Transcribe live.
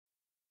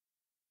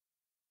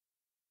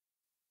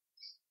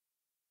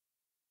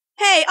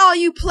Hey, all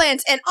you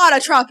plants and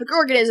autotrophic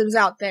organisms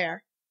out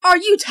there! Are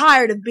you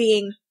tired of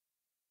being,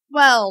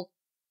 well,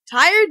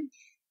 tired?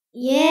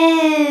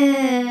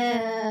 Yeah.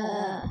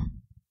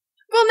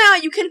 Well, now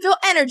you can feel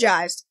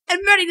energized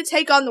and ready to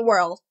take on the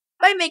world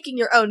by making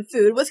your own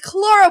food with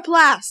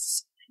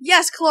chloroplasts.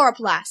 Yes,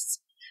 chloroplasts.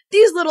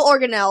 These little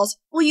organelles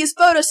will use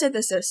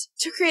photosynthesis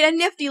to create a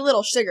nifty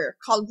little sugar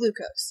called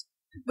glucose,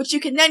 which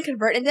you can then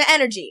convert into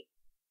energy.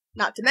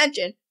 Not to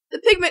mention, the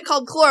pigment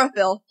called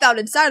chlorophyll found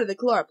inside of the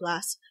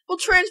chloroplasts will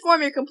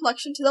transform your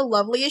complexion to the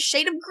loveliest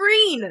shade of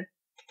green.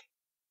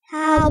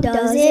 How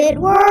does it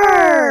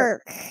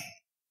work?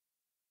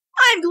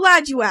 I'm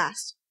glad you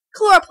asked.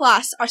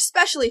 Chloroplasts are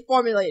specially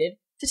formulated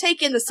to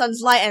take in the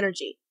sun's light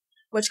energy,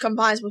 which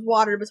combines with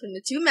water between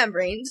the two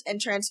membranes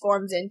and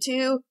transforms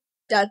into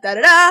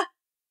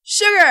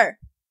sugar,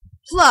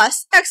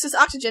 plus excess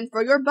oxygen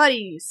for your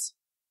buddies.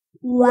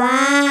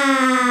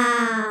 Wow.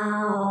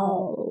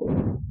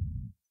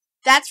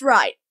 That's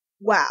right,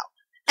 wow.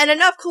 And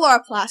enough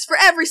chloroplasts for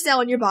every cell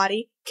in your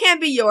body can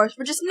be yours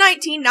for just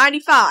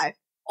 $19.95.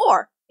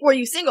 Or, for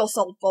you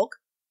single-souled folk,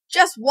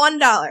 just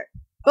 $1.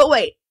 But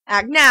wait,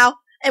 act now,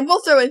 and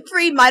we'll throw in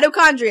free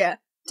mitochondria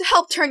to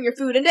help turn your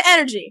food into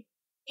energy.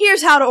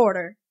 Here's how to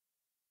order.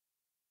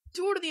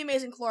 To order the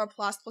Amazing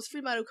Chloroplast plus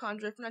free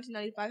mitochondria for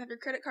 $19.95, have your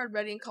credit card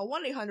ready and call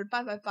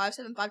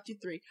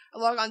 1-800-555-7523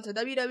 or log on to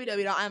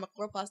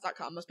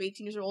www.animatechloroplast.com. Must be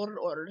 18 years or older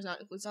to order. Does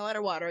not include sunlight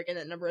or water. Again,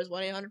 that number is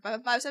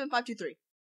 1-800-555-7523.